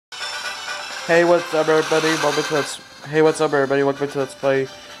Hey, what's up, everybody? Welcome to Let's Play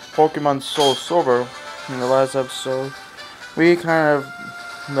Pokemon Soul Silver. In the last episode, we kind of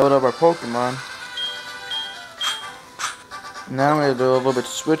leveled up our Pokemon. Now we're gonna do a little bit of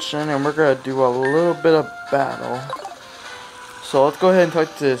switching, and we're gonna do a little bit of battle. So let's go ahead and talk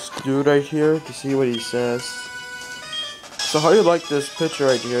to this dude right here to see what he says. So how do you like this picture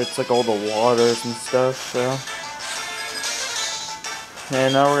right here? It's like all the waters and stuff.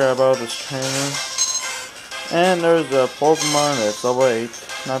 And now we're gonna battle this trainer. And there's a Pokemon that's level 8,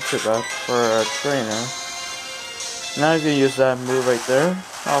 not too bad for a trainer. Now you can use that move right there.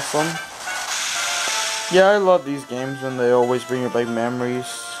 Awesome. Yeah, I love these games when they always bring you back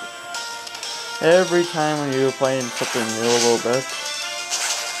memories. Every time when you're playing something new a little bit.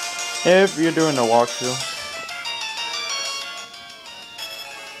 If you're doing a walkthrough.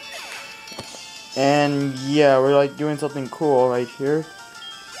 And yeah, we're like doing something cool right here.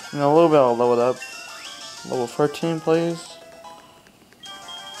 And a little bit I'll level it up. Level 13, please.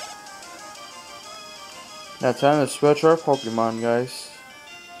 Now time to switch our Pokemon, guys.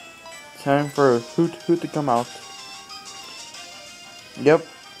 Time for Hoot to come out. Yep,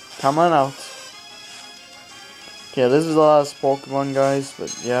 come on out. Okay, this is the last Pokemon, guys,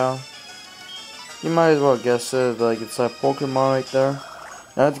 but yeah. You might as well guess it, like it's that Pokemon right there.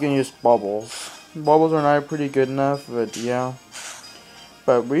 Now it's gonna use Bubbles. Bubbles are not pretty good enough, but yeah.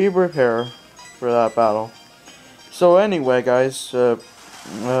 But we prepare for that battle. So anyway, guys, so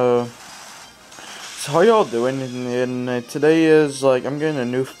how y'all doing? And today is like I'm getting a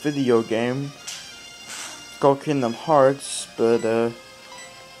new video game called Kingdom Hearts. But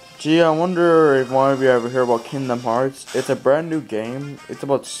gee, I wonder if one of you ever hear about Kingdom Hearts. It's a brand new game. It's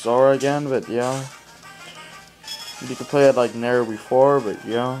about Sora again, but yeah, you can play it like never before, but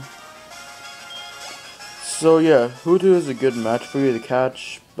yeah. So yeah, Hoothoot is a good match for you to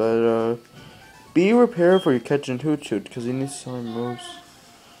catch, but be prepared for you catching Hoothoot because he needs some moves.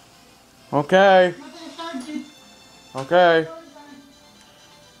 Okay. Okay,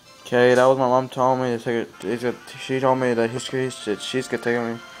 that was my mom telling me to take it. She told me that she's gonna take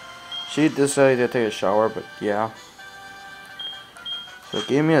me. She decided to take a shower, but yeah. So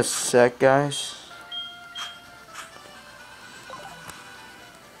give me a sec, guys.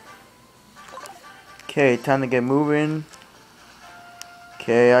 Okay, time to get moving.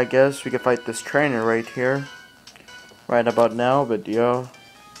 Okay, I guess we can fight this trainer right here. Right about now, but yeah.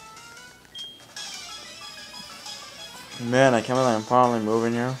 Man, I can't believe I'm finally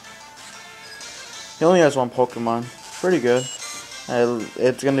moving here. He only has one Pokemon. Pretty good.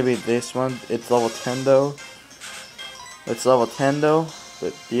 It's gonna be this one. It's level 10 though.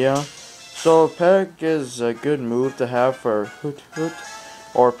 But yeah. So Peck is a good move to have for Hoothoot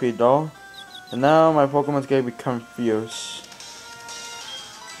or P-Doll. And now my Pokemon's gonna be confused.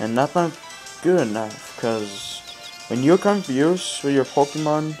 And that's not good enough, because when you're confused with your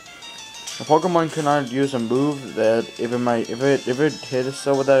Pokemon, the Pokemon cannot use a move that if it hit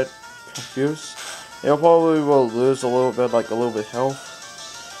itself with that confused, it probably will lose a little bit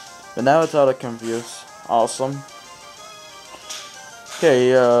health. But now it's out of confuse. Awesome.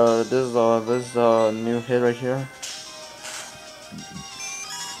 Okay, this is a new hit right here.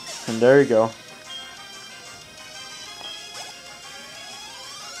 And there you go.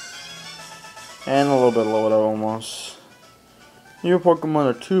 And a little bit lower almost. Your Pokemon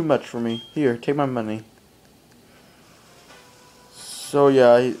are too much for me. Here, take my money. So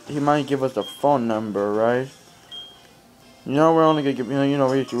yeah, he might give us a phone number, right? You know, we're only gonna give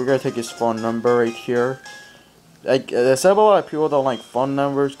we're gonna take his phone number right here. Like, I said, a lot of people don't like phone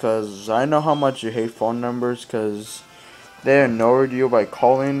numbers, cause I know how much you hate phone numbers, cause they annoyed you by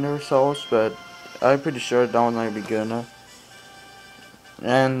calling themselves. But I'm pretty sure that one's not gonna be good enough.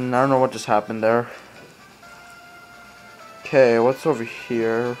 And I don't know what just happened there. Okay, what's over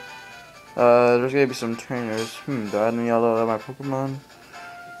here? There's gonna be some trainers. Do I need to level up my Pokemon?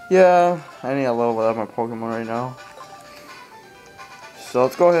 Yeah, I need to level up my Pokemon right now. So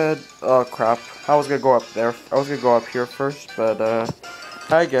let's go ahead. Oh crap, I was gonna go up there. I was gonna go up here first, but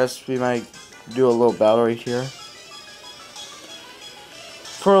I guess we might do a little battle right here.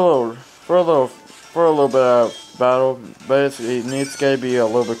 For a little bit of battle, but it needs to be a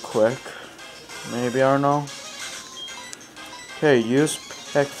little bit quick. Maybe, I don't know. Okay, use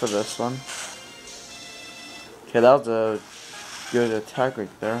Peck for this one. Okay, that was a good attack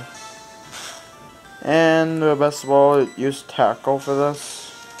right there. And best of all, use Tackle for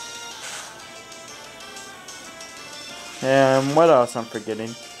this. And what else I'm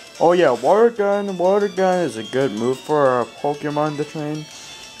forgetting? Oh yeah, Water Gun. Water Gun is a good move for a Pokemon to train.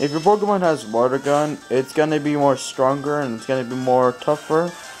 If your Pokemon has Water Gun, it's gonna be more stronger and it's gonna be more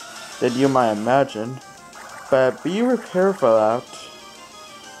tougher. than you might imagine. But be prepared for that,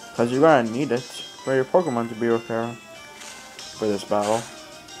 because you're gonna need it for your Pokemon to be prepared for this battle.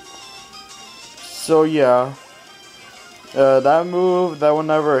 So yeah, that move that will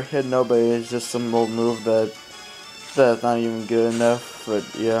never hit nobody is just some old move that's not even good enough. But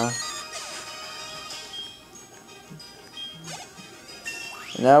yeah.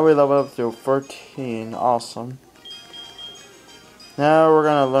 Now we level up to 13. Awesome. Now we're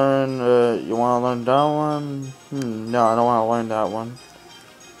gonna learn. You wanna learn that one? No, I don't wanna learn that one.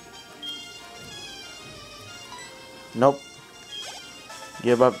 Nope.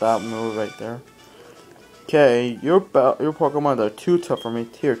 Give up that move right there. Okay, your Pokemon are too tough for me.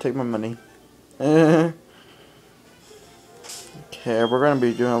 Here, take my money. Okay, we're gonna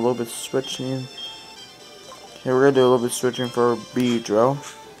be doing a little bit switching. Okay, we're gonna do a little bit switching for Beedrill.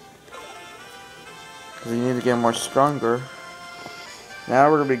 We need to get more stronger. Now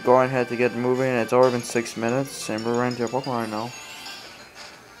we're gonna be going ahead to get moving. It's already been 6 minutes, and we're running to a Pokemon right now.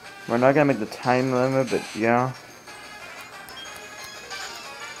 We're not gonna make the time limit, but yeah.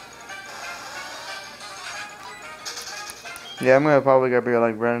 Yeah, I'm probably gonna be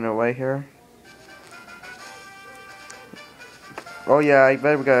like running away here. Oh yeah, I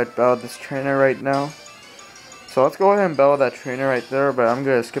bet we gotta battle this trainer right now. So let's go ahead and battle that trainer right there, but I'm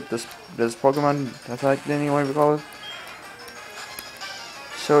gonna skip this Pokemon attack anyway we call it.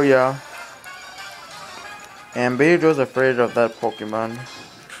 So yeah. And Beedrill's afraid of that Pokemon.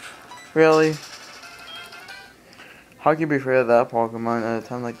 Really? How can you be afraid of that Pokemon at a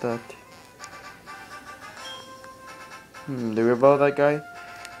time like that? Do we battle that guy?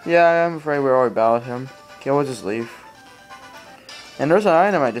 Yeah, I'm afraid we already battled him. Okay, we'll just leave. And there's an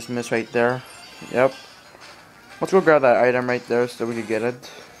item I just missed right there. Yep. Let's go grab that item right there so we can get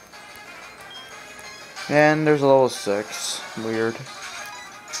it. And there's a level 6. Weird.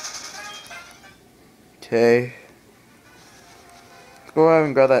 Okay. Let's go ahead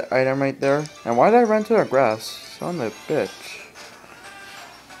and grab that item right there. And why did I run to the grass? Son of a bitch.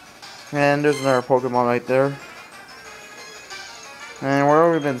 And there's another Pokemon right there. And we're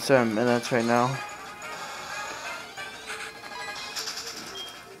already been 7 minutes right now.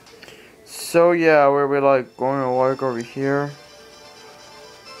 So yeah, we're like going to work over here.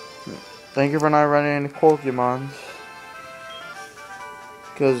 Thank you for not running any Pokemons.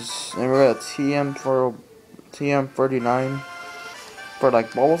 Cause we got a TM for TM39 for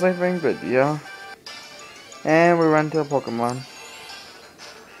like bubbles I think, but yeah. And we ran to a Pokemon.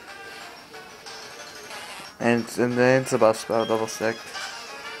 And then it's about level 6.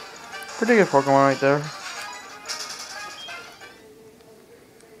 Pretty good Pokemon right there.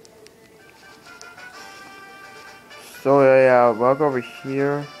 So yeah, walk over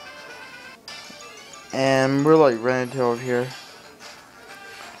here. And we're like running to over here.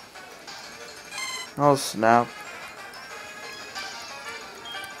 Oh snap.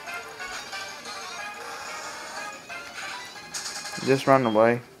 Just run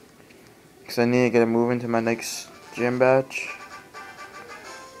away. Because I need to get a move into my next gym badge.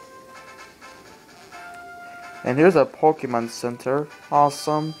 And here's a Pokemon Center.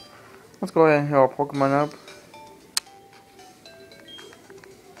 Awesome. Let's go ahead and heal our Pokemon up.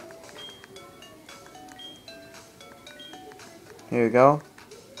 Here we go.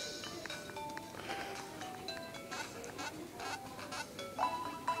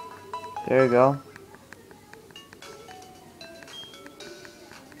 There you go.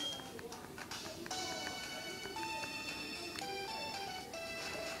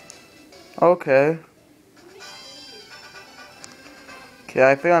 Okay.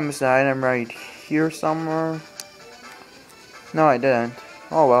 Okay, I think I missed an item right here somewhere. No, I didn't.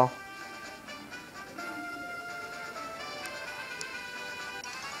 Oh well.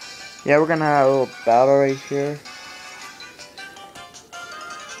 Yeah, we're gonna have a little battle right here.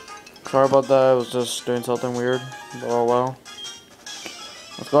 Sorry about that, I was just doing something weird. Oh well.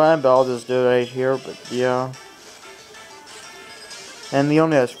 Let's go ahead and battle this dude right here, but yeah. And he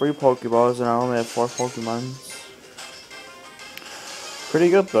only has 3 Pokeballs and I only have 4 Pokemons. Pretty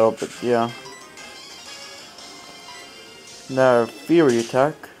good though, but yeah. Now, Fury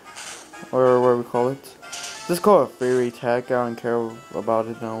Attack. Or what we call it. Just call it Fury Attack, I don't care about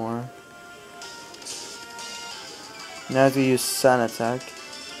it no more. Now to use Sun Attack.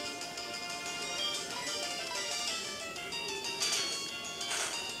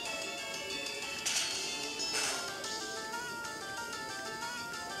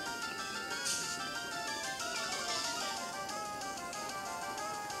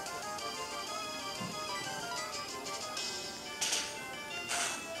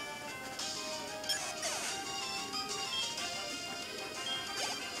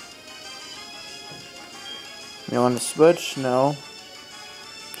 You want to switch? No.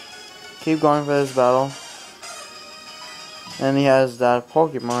 Keep going for this battle. And he has that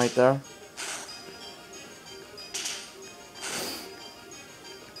Pokemon right there.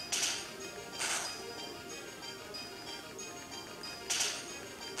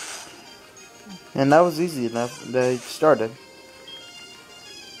 And that was easy enough. They started.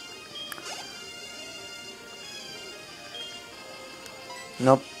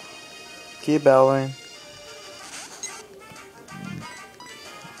 Nope. Keep battling.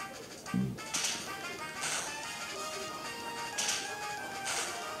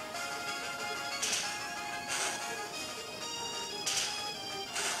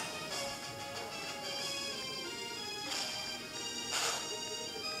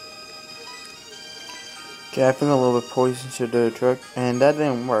 Okay, I think a little bit poison should do the trick, and that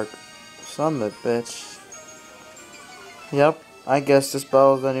didn't work. Son of a bitch. Yep, I guess this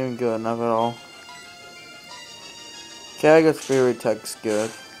battle's not even good enough at all. Okay, I guess Fairy Tech's good.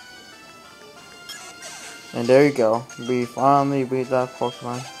 And there you go. We finally beat that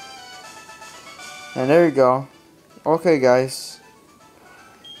Pokemon. And there you go. Okay, guys.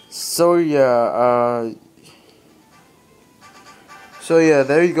 So yeah,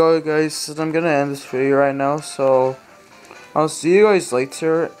 there you go, guys. I'm gonna end this video right now. So I'll see you guys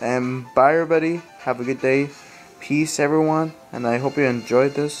later, and bye, everybody. Have a good day. Peace, everyone, and I hope you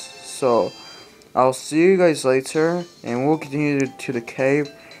enjoyed this. So I'll see you guys later, and we'll continue to the cave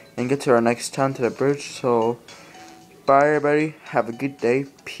and get to our next town, to the bridge. So bye, everybody. Have a good day.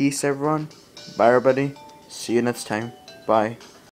 Peace, everyone. Bye, everybody. See you next time. Bye.